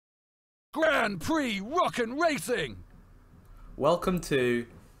Grand Prix Rockin' Racing! Welcome to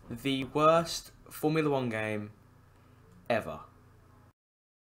the worst Formula 1 game ever.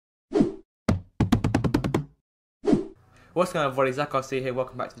 What's going on, everybody? Zach RC here,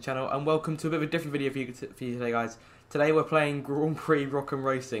 welcome back to the channel, and welcome to a bit of a different video for you today, guys. Today we're playing Grand Prix Rockin'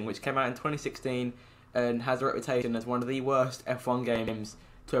 Racing, which came out in 2016 and has a reputation as one of the worst F1 games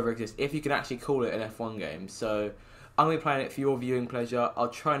to ever exist, if you can actually call it an F1 game. So I'm going to be playing it for your viewing pleasure. I'll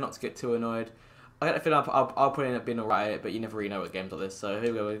try not to get too annoyed. I get the feeling I'll probably end up being alright at it, but you never really know what games like this. So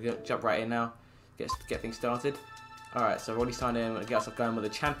here we go, we're going to jump right in now, get things started. Alright, so I've already signed in and get us going with the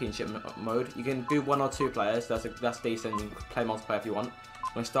championship mode. You can do 1 or 2 players, that's decent. You can play multiplayer if you want.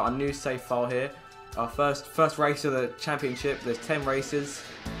 I'm going to start a new save file here. Our first race of the championship. There's 10 races,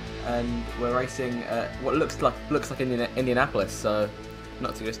 and we're racing what looks like Indianapolis. So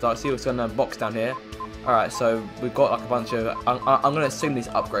not too good start. See what's on the box down here. Alright, so we've got like a bunch of. I'm going to assume these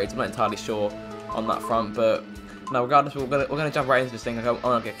upgrades. I'm not entirely sure on that front, but no, regardless, we're going to jump right into this thing. I'm not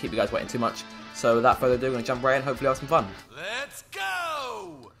going to keep you guys waiting too much. So without further ado, we're going to jump right in, hopefully have some fun. Let's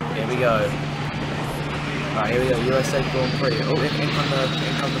go! Here we go. Alright, here we go, USA Grand Prix. Oh, in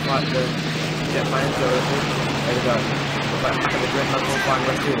come the fight, the jet plane, so here we go.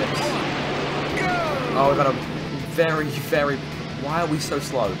 Let's do this. Oh, we got a very, why are we so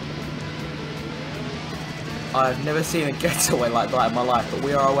slow? I've never seen a getaway like that in my life, but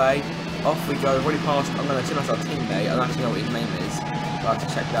we are away. Off we go, we've already passed. I'm going to assume that's our teammate. I don't actually know what his name is. I'll have to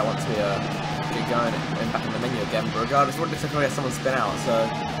check that once we get going and back in the menu again. But regardless, what looks like I get someone spin out. So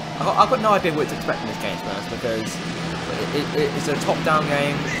I've got no idea what to expect in this game, to be honest, because it's a top-down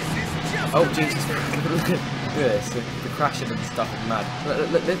game. Oh Jesus! Look at this. The crashing and stuff is mad.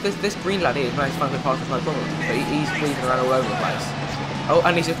 Look, this green lad here is managed to find the pass, no problem. But he's weaving around all over the place. Oh,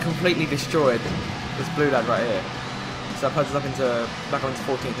 and he's just completely destroyed this blue lad right here. So I've put us back onto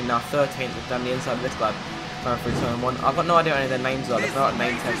 14th and now 13th down the inside of this lad. Going through turn 1. I've got no idea what any of their names are. There's no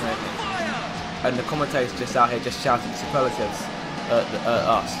name tags or anything. And the commentators just out here just shouting superlatives at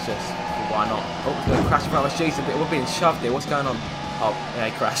us. Just why not? Oh, we're going to crash in front of us. Jeez, we're being shoved here. What's going on? Oh, yeah,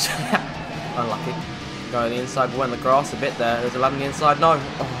 he crashed. Unlucky. Going on the inside. We're in the grass a bit there. There's a lad on the inside. No.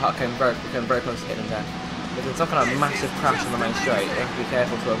 Oh, that came very close to hitting him there. There's some kind of massive crash on the main straight. You have to be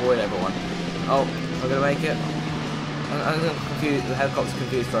careful to avoid everyone. Oh, we're going to make it. I'm confused. The helicopter's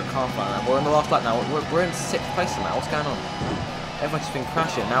confused for a car fire. We're in the last lap now. We're in 6th place now. What's going on? Everyone's just been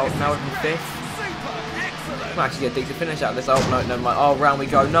crashing. Now we're in 5th. We might actually get a decent finish out of this. Oh no, never mind. Oh, round we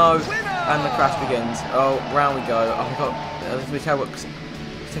go. No, and the crash begins. Oh, round we go. Oh, we got. We tell what it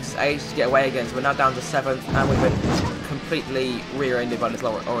takes us ages to get away again. So we're now down to 7th, and we've been completely rear-ended by this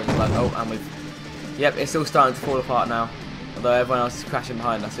lower orange flag. Oh, and we've. Yep, it's all starting to fall apart now. Although everyone else is crashing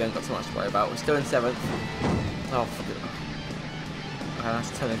behind us, we haven't got so much to worry about. We're still in 7th. Oh, fuck it. Okay,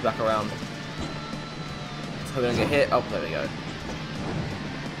 let's turn this back around. So we don't get hit. Oh, there we go.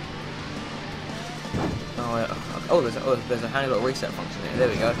 Oh, there's a handy little reset function here. There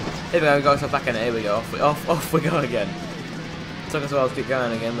we go. Here we go. We got ourselves back in it. Here we go. Off we go again. Took us a while to get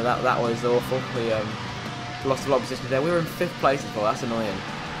going again, but that was awful. We lost a lot of positions there. We were in 5th place as well. That's annoying.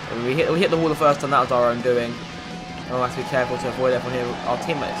 We hit the wall the first time. That was our own doing. We'll have to be careful to avoid everyone here. Our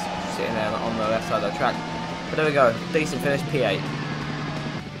teammates sitting there on the left side of the track. But there we go, decent finish, P8.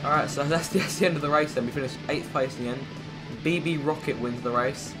 Alright, so that's the end of the race then. We finished 8th place in the end. BB Rocket wins the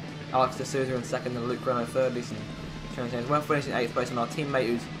race. Alex D'Souza in 2nd and Luke Renault 3rd. Decent change. Well finished in 8th place, and our teammate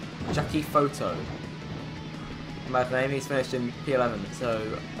who's Jackie Photo. Mad name, he's finished in P11.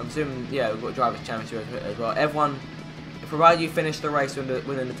 So I'm assuming, yeah, we've got Drivers' Championship as well. Everyone, provided you finish the race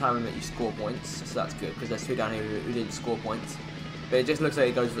within the time limit, you score points. So that's good, because there's 2 down here who didn't score points. But it just looks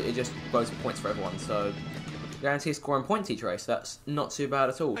like it just goes for points for everyone. So guarantee scoring points each race. That's not too bad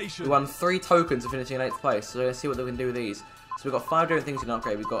at all. We won 3 tokens for finishing in 8th place, so let's see what we can do with these. So we've got 5 different things we can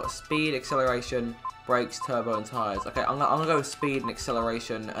upgrade. We've got speed, acceleration, brakes, turbo, and tyres. Okay, I'm gonna go with speed and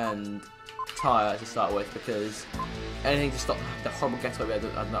acceleration and tyre to start with, because anything to stop the horrible getaway we had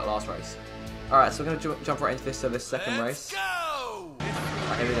in that last race. Alright, so we're gonna jump right into this second race.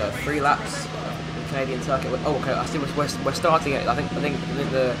 Right, here we go. 3 laps. Canadian circuit. Oh, okay. I see. We're starting it. I think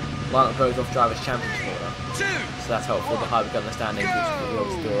the lineup goes off Drivers' Championship order. So that's helpful. The higher we go in the standings, which we'll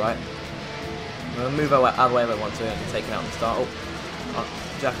obviously do alright. We're going to move out of the way everyone so we don't get taken out in the start. Oh,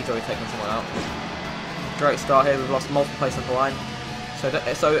 Jackie's already taken someone out. Great start here. We've lost multiple places on the line. So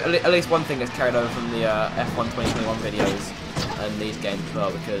at least one thing is carried over from the F1 2021 videos and these games as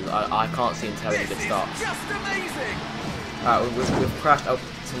well, because I can't seem to have any good starts. Alright, we've crashed. Oh,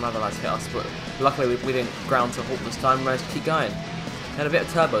 some other lads hit us, but luckily we didn't ground to a halt this time. We managed to keep going. Had a bit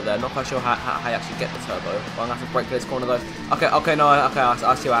of turbo there. Not quite sure how you actually get the turbo. But I'm gonna have to brake this corner though. Okay, no, okay,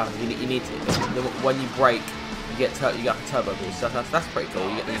 I see what happens. You need to when you brake, you get a turbo boost. So that's pretty cool.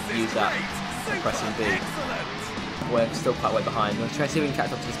 You get to use that by pressing B. We're still quite way behind. We're trying to see if we can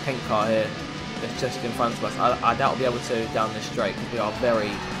catch up to this pink car here. It's just in front of us. I doubt we'll be able to down this straight because we are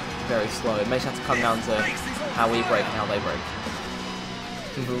very, very slow. It may just have to come down to how we brake and how they brake.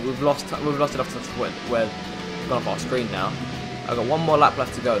 We've lost it off to the point where we've gone off our screen now. I've got one more lap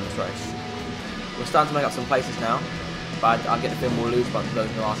left to go in this race. We're starting to make up some places now, but I get the feeling we'll lose a bunch of those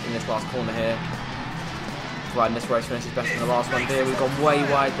in this last corner here. Riding this race finish is better than the last one here. We've gone way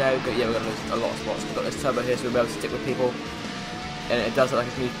wide there. We're going to lose a lot of spots. We've got this turbo here, so we'll be able to stick with people. And it does look like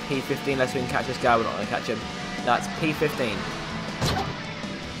it's going to be P15 unless we can catch this guy. We're not going to catch him. That's P15.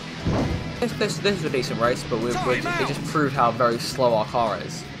 This is a decent race, but it just proved how very slow our car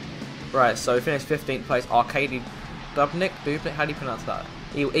is. Right, so we finished 15th place. Arcady Dubnik, how do you pronounce that?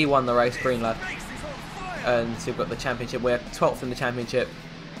 He won the race, green lad. And so we've got the championship. We're 12th in the championship,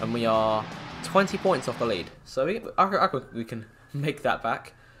 and we are 20 points off the lead. So I reckon we can make that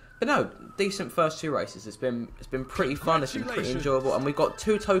back. But no, decent first two races. It's been pretty fun. It's been pretty enjoyable, and we've got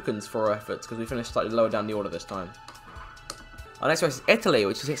 2 tokens for our efforts because we finished slightly lower down the order this time. Our next race is Italy,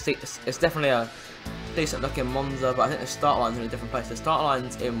 which is it's definitely a decent looking Monza, but I think the start line's in a different place. The start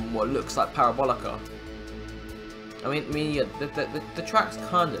line's in what looks like Parabolica. I mean, yeah, the track's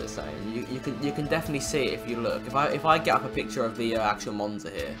kind of the same. You can definitely see it if you look. If I get up a picture of the actual Monza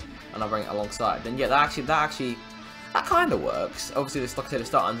here and I bring it alongside, then yeah, that kind of works. Obviously, like I said, the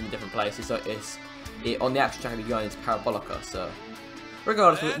start line's in different places, so on the actual track we're going into Parabolica. So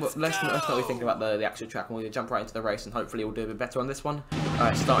regardless, let's not be thinking about the actual track, and we'll jump right into the race, and hopefully we'll do a bit better on this one.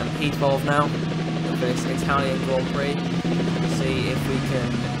 Alright, starting P12 now. We'll finish Italian Grand Prix. See if we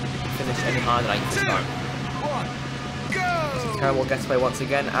can finish any higher than 8th this time. Terrible getaway once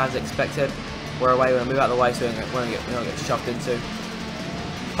again, as expected. We're away, we're going to move out of the way so we don't get shoved into.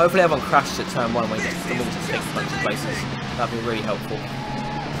 Hopefully everyone crashes at turn 1 when we get to stick a bunch of places. That'd be really helpful.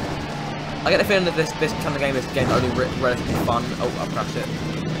 I get the feeling that this kind of game is only relatively fun. Oh, I've crashed it.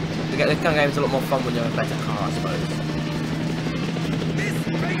 This kind of game is a lot more fun when you're in a better car, I suppose.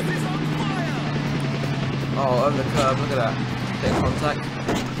 Oh, over the curb, look at that. Bit of contact.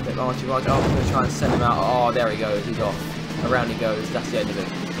 Bit of archy ride. Oh, I'm going to try and send him out. Oh, there he goes, he's off. Around he goes, that's the end of it.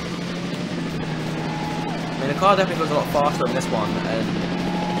 I mean, the car definitely goes a lot faster in this one, and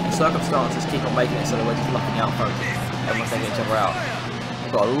the circumstances keep on making it so that we're just locking out from everyone taking each other out.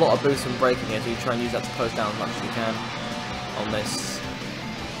 We've got a lot of boost and braking here, so you try and use that to close down as much as we can on this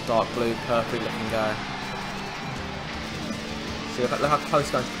dark blue, purpley looking guy. See, look how close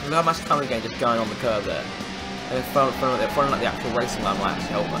going, look how much time again just going on the curve there. And following like the actual racing line might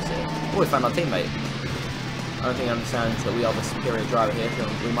actually help us here. Oh, we found our teammate. I don't think he understands that we are the superior driver here, so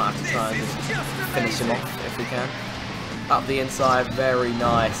we might have to try and just finish him off if we can. Up the inside, very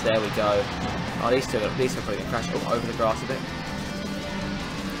nice, there we go. Oh, these two are probably going to crash over the grass a bit.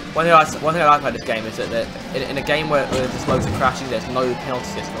 One thing I like about this game is that in a game where there's just loads of crashing, there's no penalty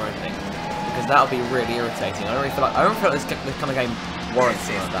system or anything, because that'll be really irritating. I don't feel like this kind of game warrants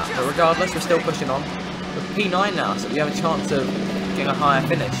something like that. But regardless, we're still pushing on. We're P9 now, so we have a chance of getting a higher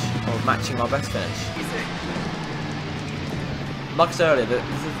finish, or matching our best finish. Like I said earlier,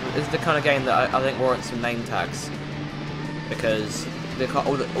 this is the kind of game that I think warrants some name tags, because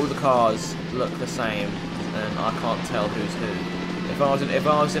all the cars look the same, and I can't tell who's who. If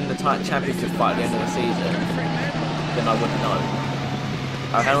I was in the championship fight at the end of the season, then I wouldn't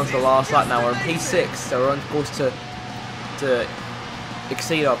know. I held on to the last lap. Now we're in P6, so we're on course to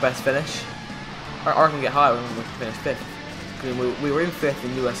exceed our best finish. I reckon we get higher when we finish 5th, because we were in 5th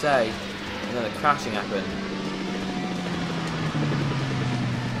in USA, and then the crashing happened.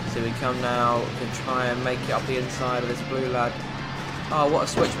 So we come now, we can try and make it up the inside of this blue lad. Oh, what a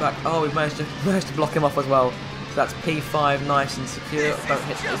switchback. Oh, we've managed to block him off as well. So that's P5, nice and secure.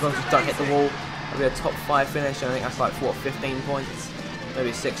 As long as we don't hit the wall, it'll be a top 5 finish, and I think that's like, what, 15 points?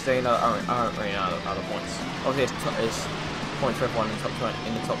 Maybe 16, I don't really know other points. Obviously it's points for everyone in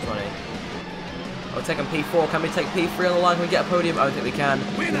the top 20. We're taking P4, can we take P3 on the line? Can we get a podium? I don't think we can.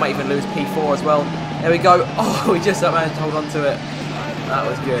 We might even lose P4 as well. There we go. Oh, we just managed to hold on to it. That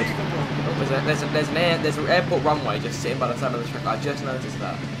was good. There's an airport runway just sitting by the side of the track. I just noticed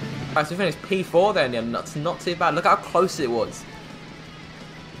that. Alright, so we finished P4 then, yeah, that's not too bad. Look how close it was.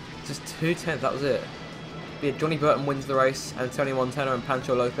 Just 2/10, that was it. Yeah, Johnny Burton wins the race, and Tony Montana and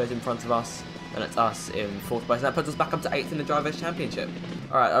Pancho Lopez in front of us, and it's us in 4th place. And that puts us back up to 8th in the Drivers' Championship.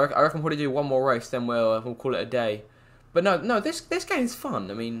 Alright, I reckon we'll probably do one more race, then we'll call it a day. But no, this game is fun.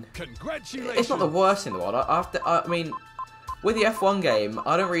 I mean, it's not the worst in the world. I mean, with the F1 game,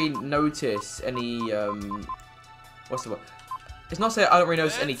 I don't really notice any, what's the word? It's not saying I don't really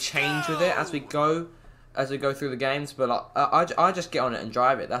notice any change with it as we go through the games, but like, I just get on it and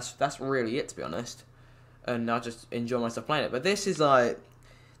drive it. That's really it, to be honest. And I just enjoy myself playing it. But this is like,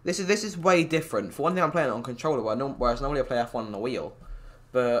 this is way different. For one thing, I'm playing it on controller, whereas normally I play F1 on the wheel.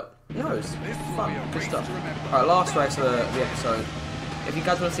 But no, it's fun, good stuff. Alright, last race of the episode. If you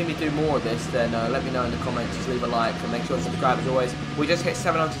guys want to see me do more of this, then let me know in the comments. Just leave a like and make sure to subscribe as always. We just hit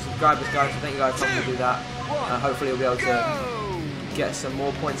 700 subscribers, guys, so thank you guys for helping me do that. Hopefully we'll be able to get some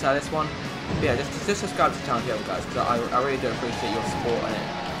more points out of this one. But yeah, just subscribe to the channel if you haven't, guys, because I really do appreciate your support, and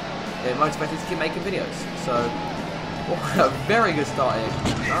it motivates me to keep making videos. So, a very good start here.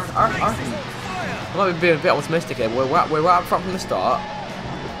 I might be being a bit optimistic here. We're right up front from the start.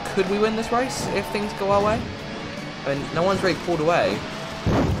 Could we win this race if things go our way? I mean, no one's really pulled away.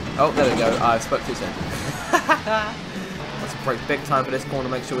 Oh, there we go. I spoke too soon. Let's break big time for this corner.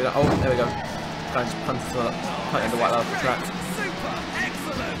 Make sure we don't. Oh, there we go. Kind of just punch into the white line off the track.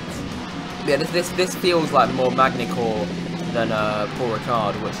 Yeah, this feels like more Magny-Core than Paul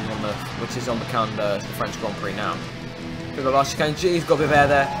Ricard, which is on the calendar, the French Grand Prix now. We've got last chicane. Geez, got a bit of air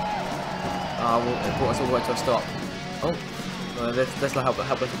there. It brought us all the way to a stop. Oh. This will help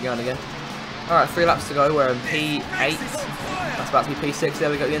us get going again. Alright, 3 laps to go. We're in P8. That's about to be P6.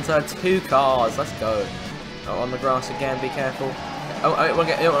 There we go. The inside 2 cars. Let's go. Oh, on the grass again. Be careful. Oh, you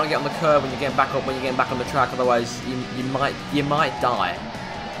don't want to get on the curb when you're getting back up. When you're getting back on the track, otherwise you might die.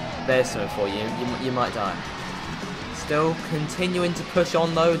 There's something for you. You might die. Still continuing to push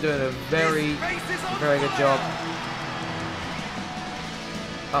on though, doing a very good job.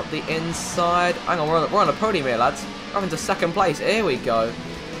 Up the inside. Hang on, we're on a podium here, lads. We're into 2nd place. Here we go.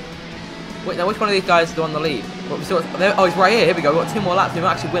 Wait, now which one of these guys is on the lead? Oh, he's right here. Here we go. We've got 2 more laps. We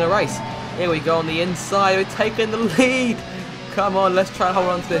might actually win a race. Here we go on the inside. We're taking the lead. Come on, let's try and hold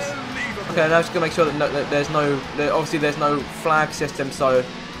on to this. Okay, now just gonna make sure that obviously there's no flag system, so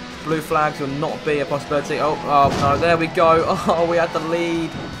blue flags will not be a possibility. Oh no, there we go. Oh, we had the lead.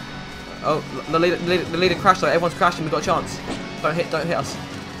 Oh, the leader crashed though. Everyone's crashing. We've got a chance. Don't hit us.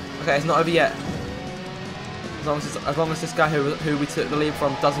 Okay, it's not over yet. As long as this guy who we took the lead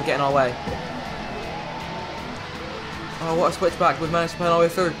from doesn't get in our way. Oh, what a switchback. We've managed to play our way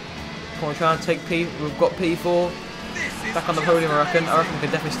through. Come on, try and take P. We've got P4. Back on the podium, I reckon. I reckon we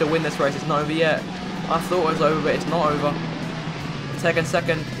can definitely still win this race. It's not over yet. I thought it was over, but it's not over. Taking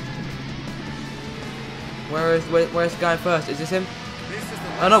 2nd. Where's the guy first? Is this him?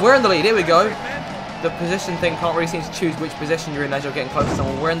 Oh no, we're in the lead. Here we go. The position thing can't really seem to choose which position you're in as you're getting close to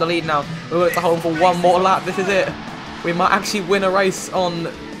someone. We're in the lead now. We want to hold for 1 more lap. This is it. We might actually win a race on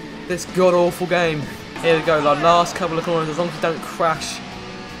this god-awful game. Here we go, the last couple of corners. As long as we don't crash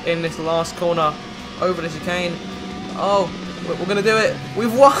in this last corner over the chicane. Oh, we're going to do it.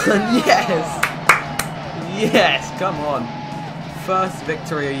 We've won. Yes. Yes, come on. First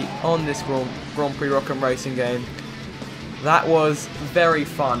victory on this Grand Prix Rock'em Racing game. That was very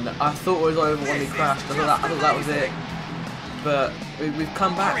fun. I thought it was over when we crashed. I thought that was it. But we've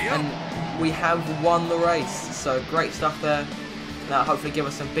come back and we have won the race. So great stuff there. That'll hopefully give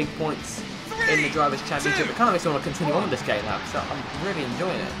us some big points in the Drivers' Championship. It kind of makes me want to continue on with this game now because I'm really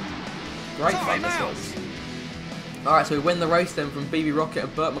enjoying it. Great fun this was. Alright, so we win the race then from BB Rocket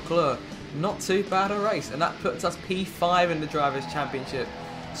and Burt McClure. Not too bad a race. And that puts us P5 in the Drivers' Championship.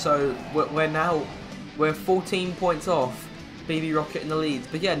 So we're 14 points off BB Rocket in the lead.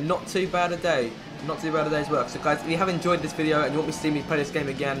 But yeah, not too bad a day. Not too bad a day's work. So guys, if you have enjoyed this video and you want me to see me play this game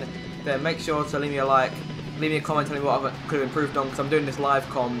again, then make sure to leave me a like, leave me a comment telling me what I could have improved on, because I'm doing this live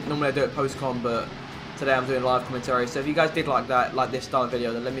com. Normally I do it post com, but today I'm doing live commentary. So if you guys did like this style of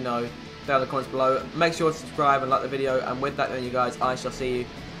video, then let me know down in the comments below. Make sure to subscribe and like the video, and with that then you guys, I shall see you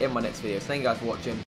in my next video. So thank you guys for watching.